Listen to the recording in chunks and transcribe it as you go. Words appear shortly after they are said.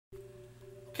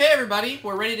Okay, everybody,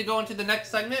 we're ready to go into the next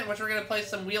segment, in which we're going to play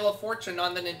some Wheel of Fortune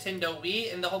on the Nintendo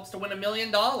Wii in the hopes to win $1 million.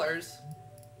 Yep.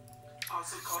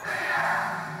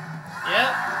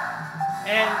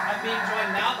 And I'm being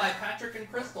joined now by Patrick and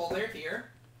Crystal. They're here.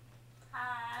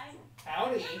 Hi.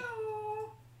 Howdy.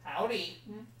 Hello. Howdy.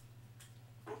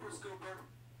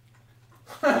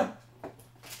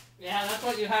 Yeah, that's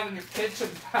what you have in your kitchen,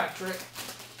 Patrick.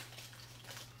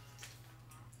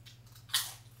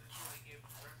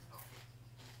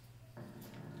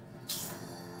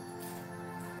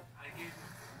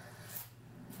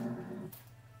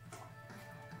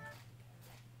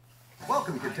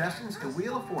 Welcome, contestants, to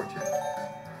Wheel of Fortune.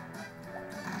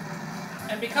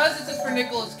 And because this is for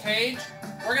Nicolas Cage,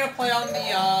 we're going to play on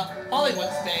the Hollywood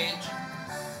stage.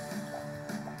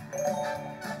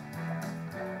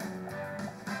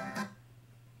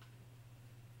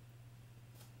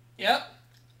 Yep.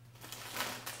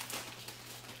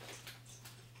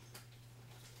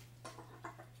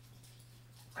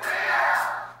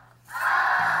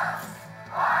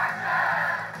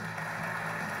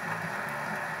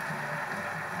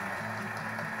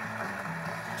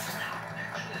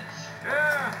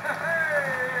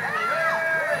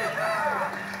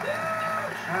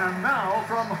 And now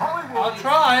from Hollywood, I'll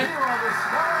try. here are the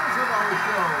stars of our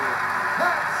show,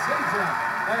 Pat Sajak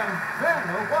and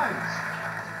Vanna White.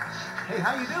 Hey,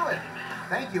 how you doing?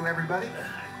 Thank you, everybody.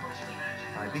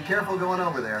 All right, be careful going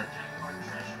over there.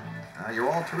 You're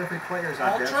all terrific players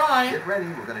out there. I'll try. Get ready.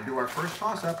 We're going to do our first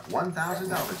toss-up.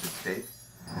 $1,000 at stake.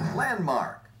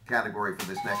 Landmark category for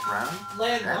this next round.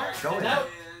 Landmark. Go ahead.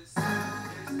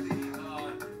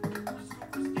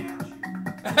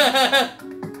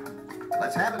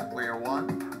 Let's have it, player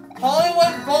one.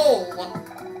 Hollywood Bowl.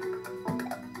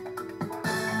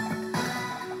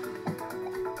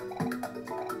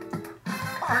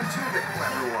 Aren't you the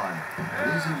clever one? An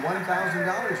easy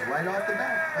 $1,000 right off the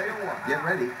bat. Player one. Get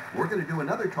ready. We're going to do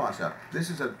another toss-up. This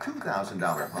is a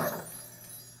 $2,000 puzzle.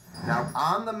 Now,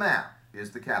 on the map is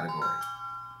the category.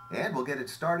 And we'll get it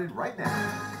started right now.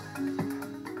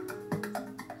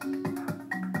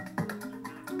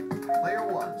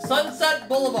 Player one. Sunset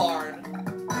Boulevard.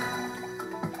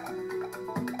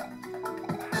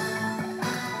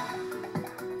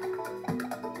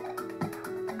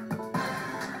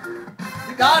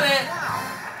 You got it. Wow.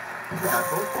 You got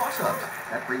both toss-ups.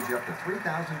 That brings you up to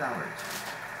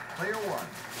 $3,000. Player one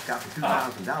got the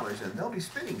 $2,000, and they'll be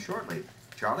spinning shortly.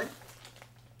 Charlie?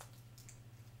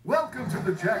 Welcome to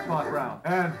the jackpot round,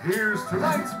 and here's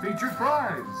tonight's featured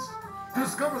prize.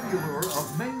 Discover the allure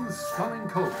of Maine's stunning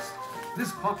coast.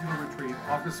 This popular retreat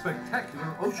offers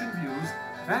spectacular ocean views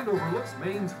and overlooks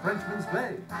Maine's Frenchman's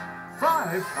Bay.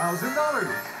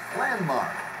 $5,000.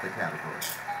 Landmark, the category.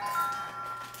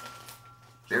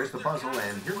 There's the puzzle,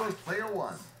 and here goes player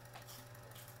one.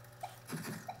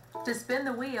 To spin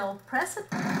the wheel, press it.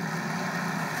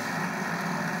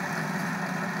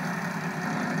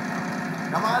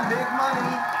 Come on, big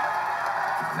money.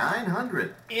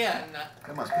 900. In.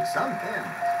 There must be some in.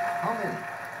 How many?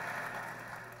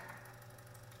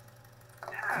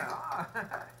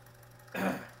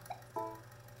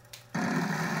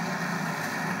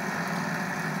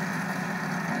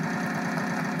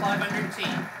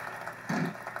 $500.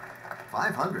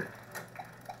 500.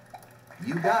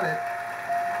 You got it.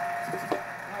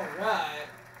 All right.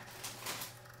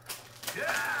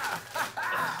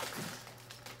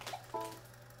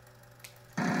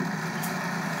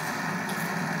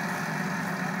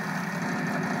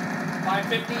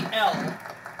 $550L.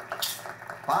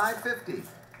 550.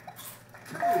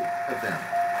 Two of them.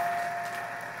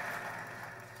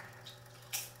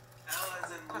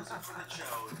 Ella's in losing for the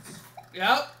Jones.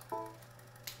 Yep.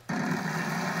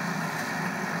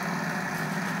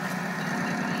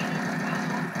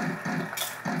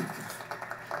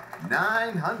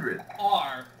 $900.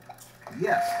 R.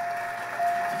 Yes.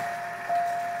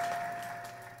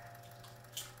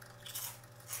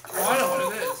 Oh, I know what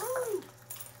it is.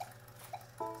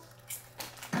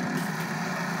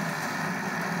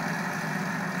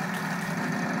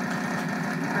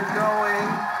 Keep it going.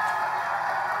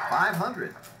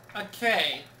 500. Okay.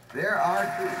 There are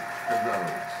two of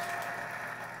those.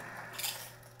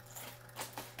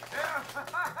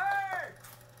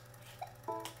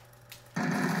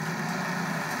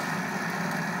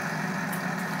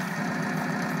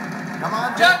 Come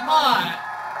on, Jackpot!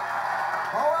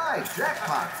 All right,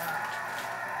 jackpot.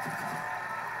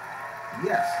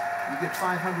 Yes, you get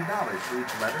 $500 for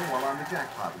each letter while on the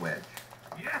jackpot wedge.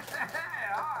 Yeah!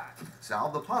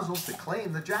 Solve the puzzle to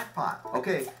claim the jackpot.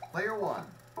 Okay, player one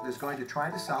is going to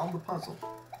try to solve the puzzle.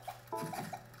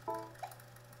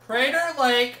 Crater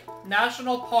Lake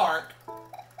National Park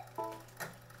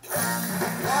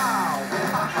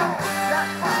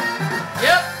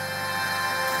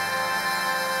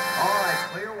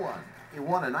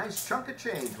nice chunk of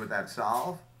change with that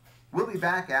solve. We'll be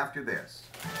back after this.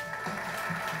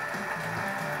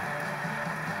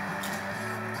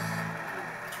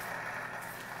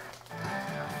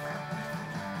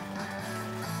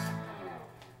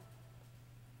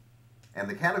 And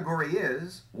the category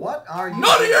is, what are you...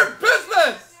 None of your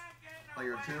business!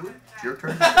 Player 2, it's your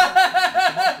turn.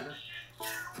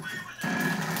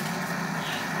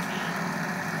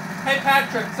 Hey,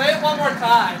 Patrick, say it one more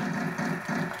time.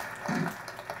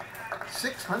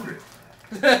 600.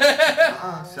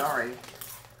 Sorry.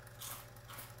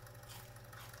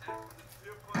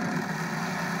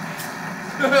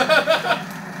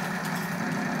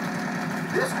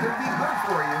 This could be good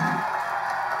for you.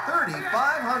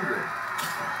 3,500.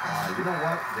 You know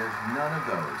what? There's none of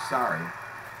those. Sorry.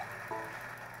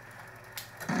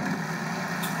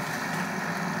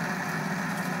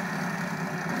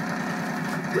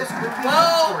 This could be good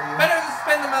for you. Better than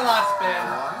spending my last spin.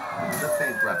 The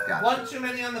bankrupt got One too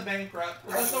many on the bankrupt,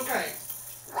 but that's okay.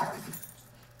 Not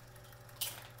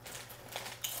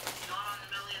on the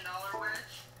 $1 million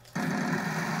wedge?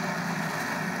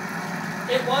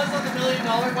 It was on the $1 million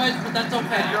wedge, but that's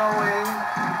okay. Going.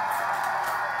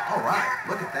 All right,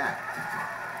 look at that.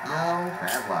 No,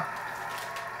 bad luck.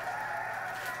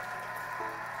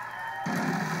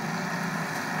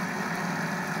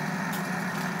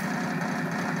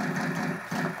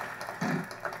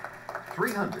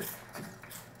 $300.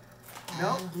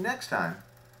 No, next time.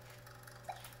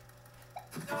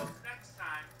 Next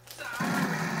time.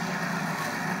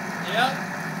 Yep.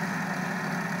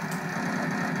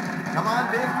 Come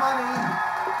on, big money.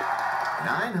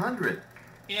 900.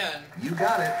 Yeah. You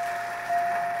got it.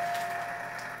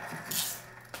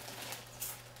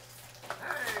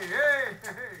 Hey, hey,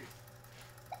 hey.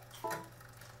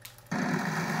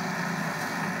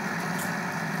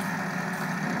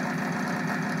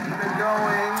 Keep it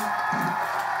going.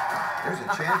 There's a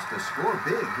chance to score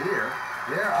big here.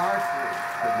 There are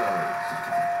 3 of those.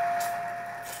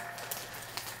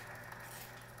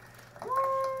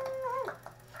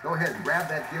 Go ahead and grab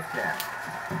that gift tag.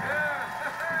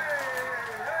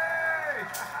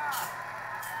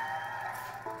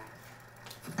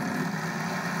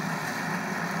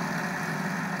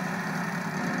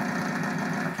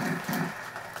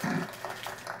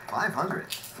 $500.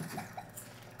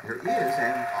 There is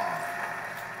an off.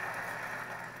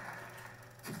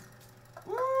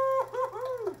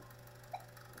 Woo-hoo-hoo.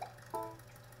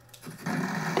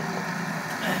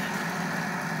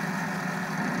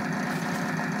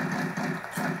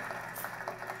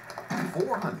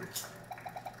 $400.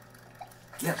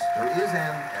 Yes, there is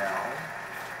an L.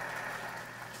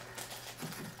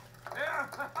 Yeah,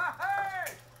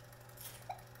 hey.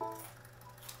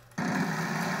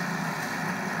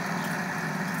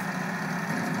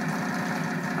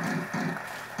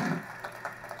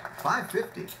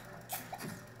 $550.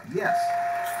 Yes.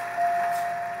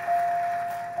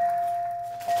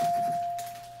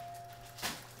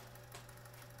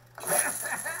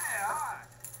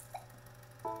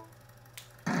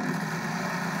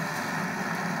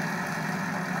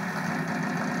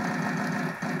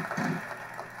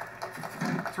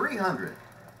 $300.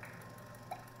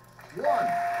 One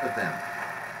of them.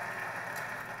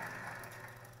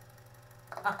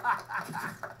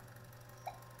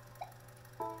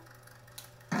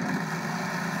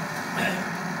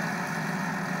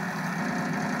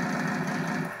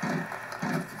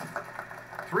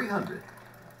 $300.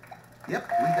 Yep,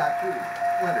 we got 2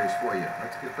 letters for you.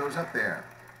 Let's get those up there.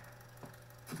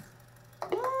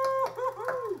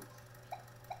 Woo-hoo-hoo.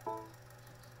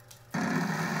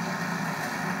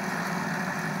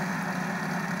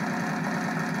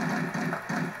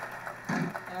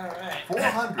 Alright.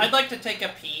 400. I'd like to take a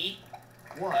pee.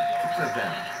 One of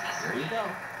them. There you go.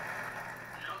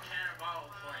 No cannonball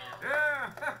for you. Yeah,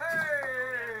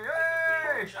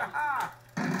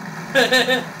 hey,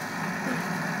 hey.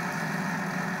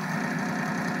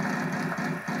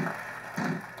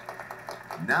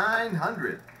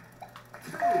 $900.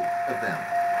 2 of them.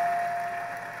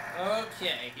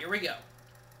 Okay, here we go.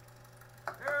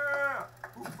 Yeah.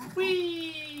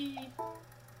 Whee!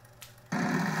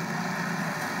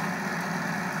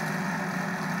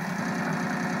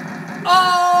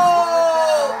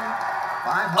 Oh!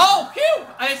 500. Oh, phew!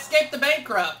 I escaped the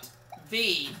bankrupt.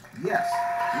 V. Yes,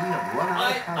 we have run out of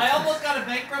I confidence. almost got a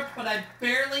bankrupt, but I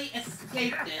barely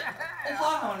escaped it. Oh,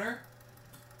 hi, Hunter.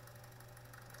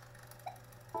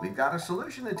 We've got a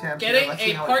solution attempt. Getting here. Let's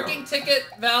see a how it parking goes. ticket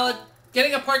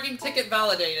Getting a parking ticket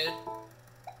validated.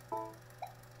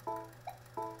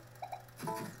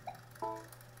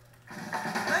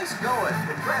 Nice going.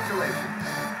 Congratulations.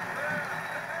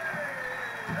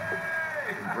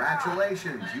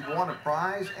 Congratulations, you've won a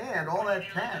prize and all that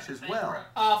cash as well.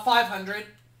 500.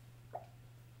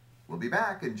 We'll be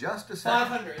back in just a second.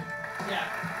 500. Yeah.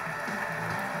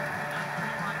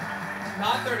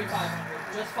 Not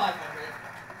 3,500, just 500.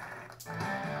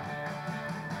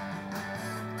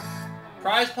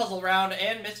 Prize puzzle round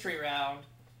and mystery round.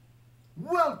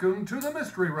 Welcome to the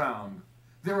mystery round.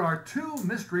 There are 2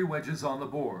 mystery wedges on the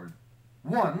board.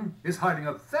 One is hiding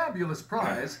a fabulous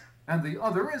prize, and the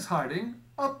other is hiding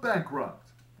a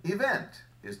bankrupt. Event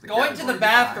is the Going to the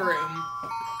category bathroom.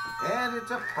 and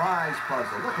it's a prize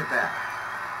puzzle. Look at that.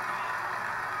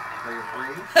 Player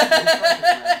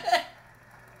 3.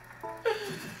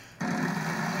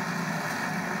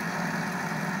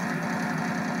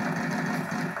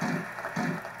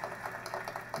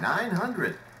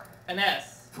 $900. An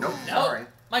S. Nope, sorry.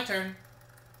 My turn.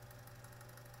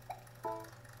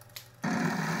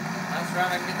 Last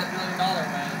round I can get that $1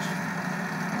 million wedge.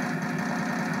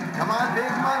 Come on,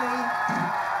 big money.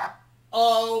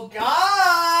 Oh,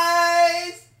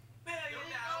 guys!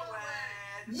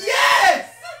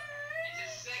 Yes! It's a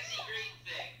sexy green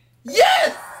thing.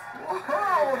 Yes!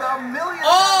 Whoa, the $1 million.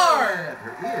 R!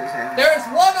 There is, and There's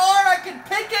one R, I can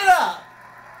pick it up!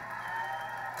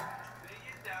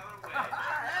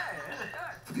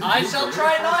 $1 million wedge. I shall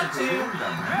try not to. win the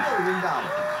 $1 million.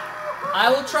 I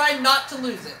will try not to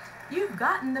lose it. You've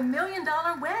gotten the $1 million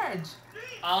wedge.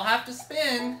 I'll have to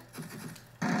spin.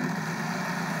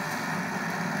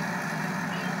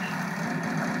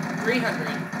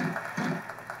 $300.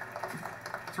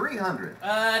 300.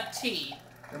 T.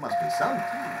 There must be some T.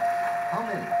 How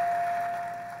many?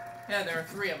 Yeah, there are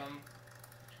 3 of them.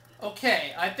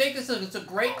 Okay, I think this is a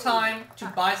great time to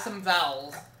buy some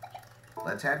vowels.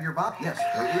 Let's have your bop. Yes,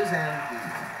 there is an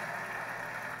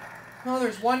Oh,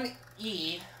 there's one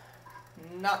E.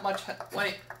 Not much.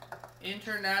 Wait.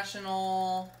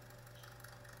 International.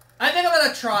 I think I'm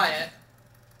gonna try it.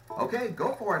 E. Okay,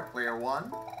 go for it, player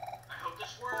 1. I hope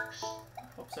this works.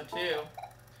 Hope so too.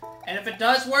 And if it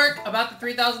does work, about the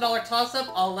 $3,000 toss-up,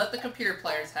 I'll let the computer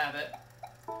players have it.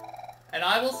 And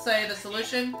I will say the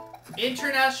solution: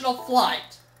 international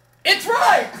flight. It's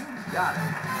right! Got it.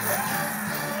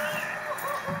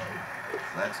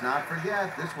 Let's not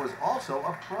forget, this was also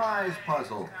a prize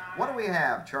puzzle. What do we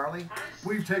have, Charlie?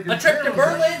 We've taken A trip care to of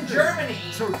that Berlin, today. Germany.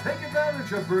 So take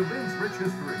advantage of Berlin's rich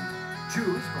history.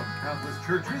 Choose from countless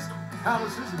churches,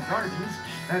 palaces, and gardens,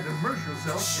 and immerse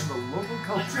yourself in the local A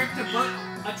culture. trip to Berlin.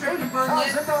 A trip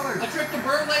to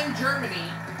Berlin, Germany.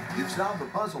 You've solved the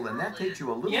puzzle, and that takes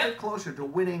you a little Yep. bit closer to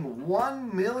winning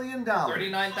 $1 million.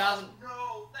 39,000.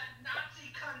 No, that Nazi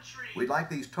country. We'd like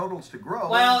these totals to grow.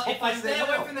 Well, and if I hopefully stay they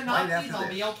away will, from the right Nazis, after I'll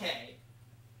this. be okay.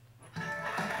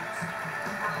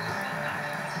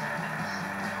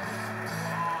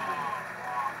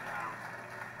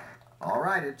 All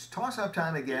right, it's toss-up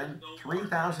time again.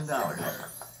 $3,000.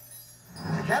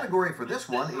 The category for this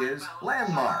one is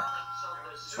landmark.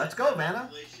 Let's go, Vanna.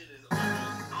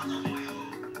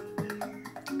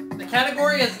 The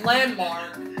category is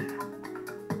landmark.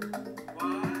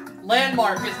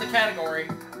 Landmark is the category.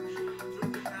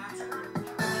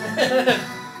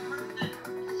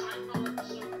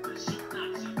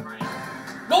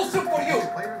 No soup for you!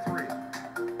 Player 3.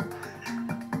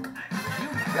 You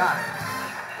got it.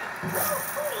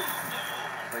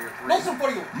 Player 3. No soup for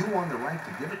you! You won the right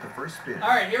to give it the first spin.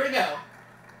 Alright, here we go.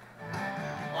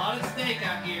 A lot of steak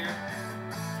out here.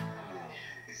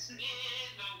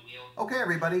 Okay,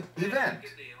 everybody. Event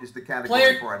is the category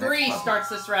Player for our 3 next puzzle. starts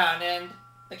this round, and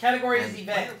the category is And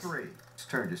event. Player 3. It's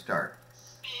turn to start.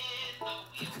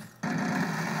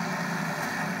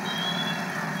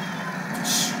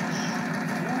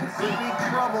 Could be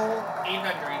trouble.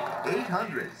 800.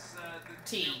 800.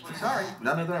 T. Sorry,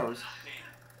 none of those.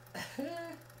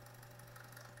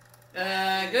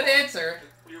 Good answer.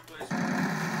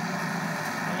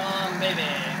 Come on, baby.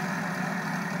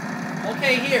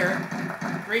 Okay, here.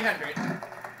 300.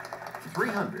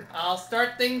 300. I'll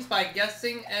start things by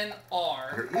guessing an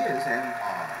R. There is an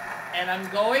R. And I'm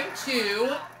going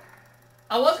to...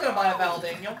 I was going to buy a vowel,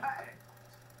 Daniel.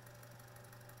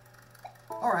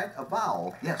 All right, a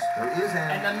vowel. Yes, there is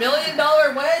And an... the $1 million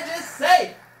wedge is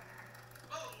safe.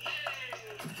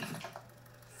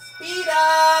 Speed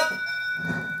up!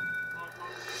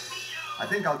 I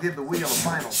think I'll give the wheel a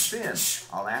final spin.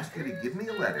 I'll ask you to give me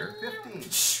a letter. 15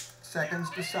 seconds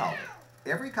to solve it.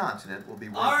 Every consonant will be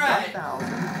worth All right. 1,000.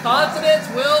 Consonants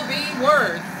will be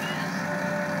worth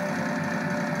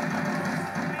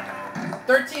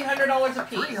 $1,300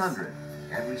 apiece. 300.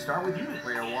 And we start with you,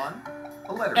 player 1.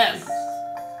 A letter, S. please.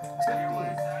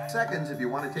 15 seconds if you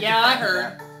want to take Yeah, a I crack at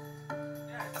heard. that.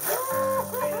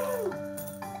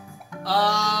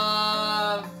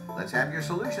 Let's have your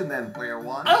solution then, player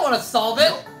one. I don't want to solve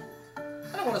it.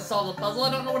 I don't want to solve the puzzle.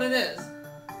 I don't know what it is.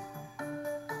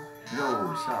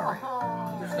 No, sorry.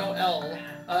 There's no L.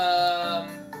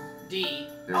 D.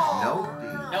 There's no D.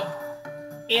 Nope.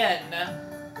 N.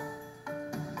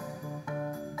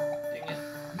 Dang it.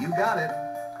 You got it.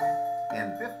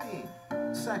 In 15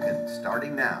 seconds,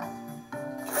 starting now.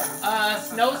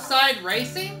 Snowside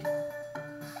Racing?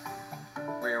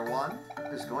 Player one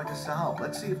is going to solve.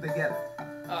 Let's see if they get it.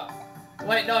 Oh.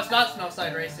 Wait, no, it's not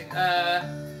Snowside Racing.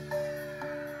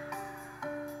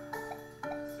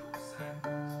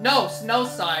 No,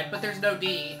 Snowside, but there's no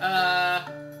D. I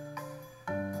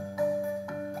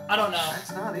don't know.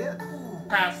 That's not it.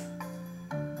 Pass.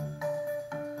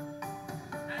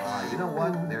 You know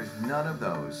what? There's none of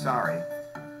those. Sorry.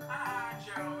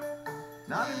 Joe.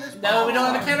 Not in this No, we don't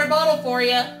have a counter bottle for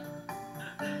you.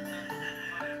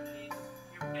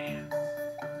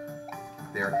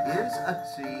 There is a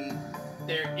C.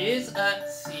 There is a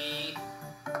C.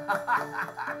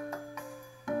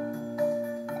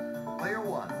 Player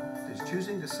one is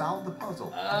choosing to solve the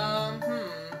puzzle.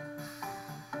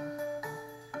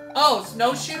 Oh,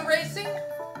 snowshoe racing?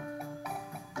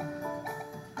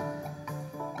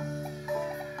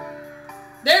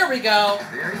 There we go.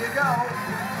 There you go.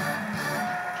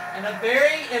 And a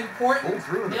very important Pull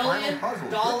through the final puzzle.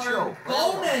 Good $1 show.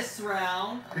 bonus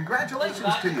round.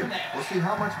 Congratulations to you. We'll see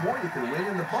how much more you can win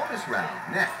in the bonus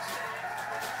round next.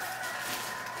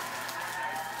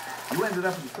 You ended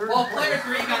up in third Well, place. player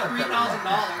 3 got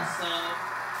 $3,000, so...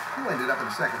 You ended up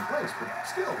in second place, but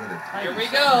still with a tiny Here we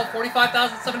sum. go.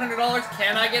 $45,700.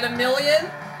 Can I get $1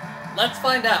 million? Let's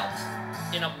find out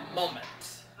in a moment.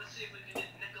 Let's see if we can get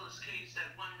Nicolas Cage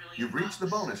that $1 million. You've reached the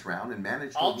bonus round and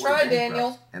managed to I'll avoid try, bankruptcy,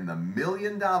 Daniel. And the $1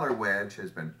 million wedge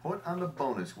has been put on the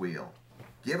bonus wheel.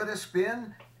 Give it a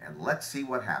spin, and let's see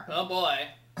what happens. Oh boy.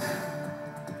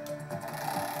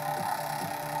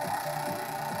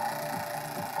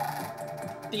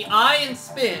 The eye and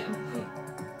spin.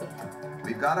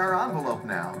 We've got our envelope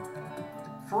now.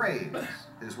 Phrase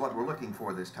is what we're looking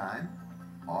for this time.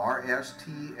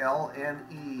 R-S-T-L-N-E.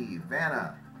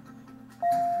 Vanna.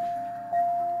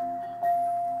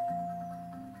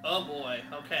 Oh boy.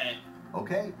 Okay.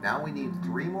 Okay, now we need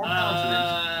 3 more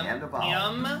consonants and a vowel.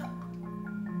 Yum.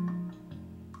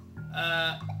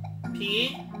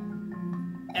 P.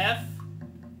 F.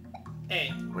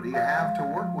 A. What do you have to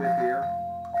work with here?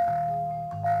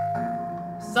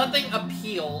 Something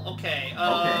appeal. Okay.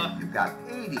 Okay, you've got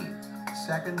 80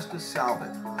 seconds to solve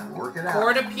it. Work it out.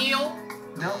 Chord appeal.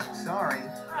 No, sorry.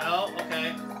 No.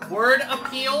 Okay. Word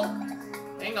appeal.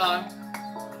 Hang on.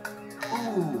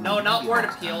 Ooh. No, not maybe word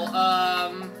next appeal.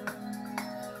 time.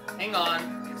 Hang on.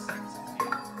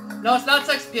 No, it's not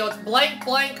sex appeal. It's blank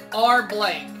blank R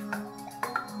blank.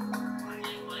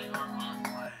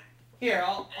 Here,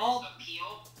 I'll.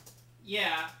 Appeal?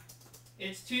 Yeah.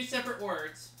 It's 2 separate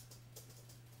words.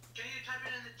 Can you type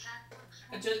it in the chat box?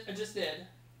 I just did.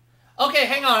 Okay,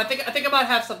 hang on. I think I might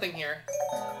have something here.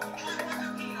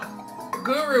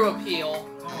 Guru appeal.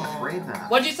 I'm afraid not.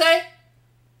 What'd you say?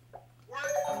 Work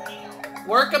appeal.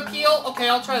 Work appeal. Okay,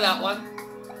 I'll try that one.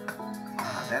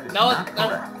 That is No, not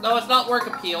correct. no, it's not work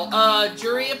appeal.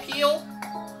 Jury appeal.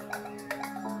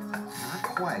 Not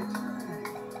quite.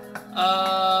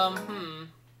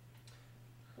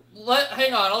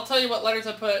 Hang on. I'll tell you what letters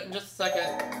I put in just a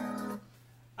second.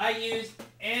 I used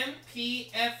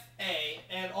M-P-F-A,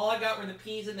 and all I got were the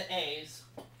P's and the A's.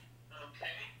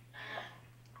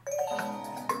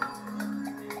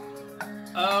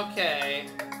 Okay.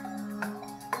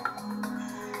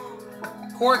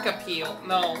 Cork appeal.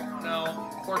 No.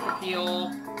 Cork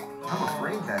appeal. I'm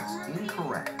afraid that's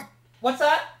incorrect. What's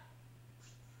that?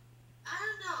 I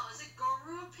don't know. Is it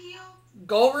Guru appeal?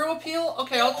 Guru appeal?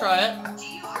 Okay, I'll try it.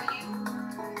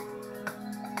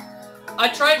 I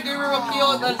tried Guru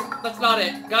appeal, and that's not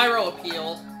it. Gyro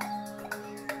appeal.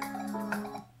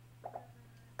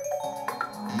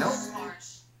 Nope.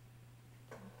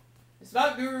 It's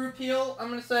not Guru appeal. I'm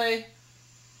gonna say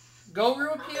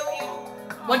Guru appeal.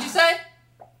 What'd you say?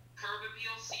 Curb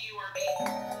appeal, C-U-R-B.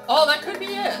 Oh, that could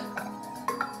be it.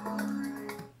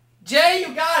 Jay,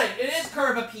 you got it. It is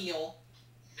curb appeal.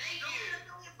 Thank you.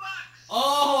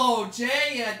 Oh,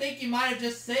 Jay, I think you might have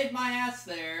just saved my ass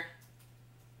there.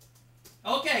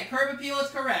 Okay, curb appeal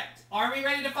is correct. Are we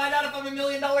ready to find out if I'm $1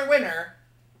 million winner?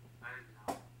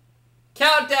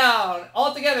 Countdown,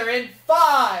 all together in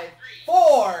 5,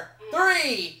 4,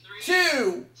 3,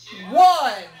 2,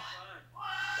 1.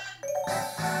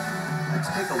 Let's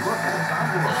take a look at his Did I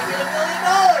envelope. get $1 million?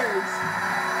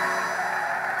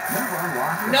 You've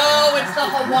unlocked the No, it's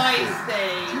That's the Hawaii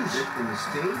Choose stage. it from the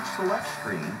stage select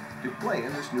screen to play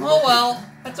in this new Oh location. well,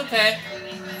 that's okay.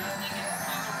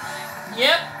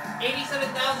 Yep,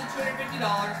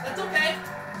 $87,250. That's okay.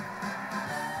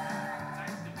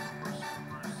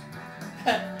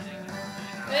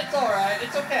 It's alright,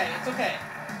 it's okay, it's okay.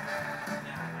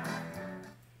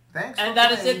 Thanks And for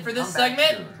that is playing. it for this Come back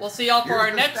segment. soon. We'll see y'all for Here's our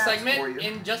the next stats for segment you.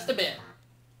 in just a bit.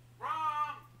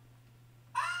 Wrong.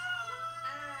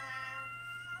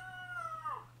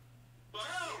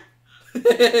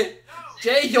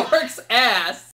 Jay York's ass.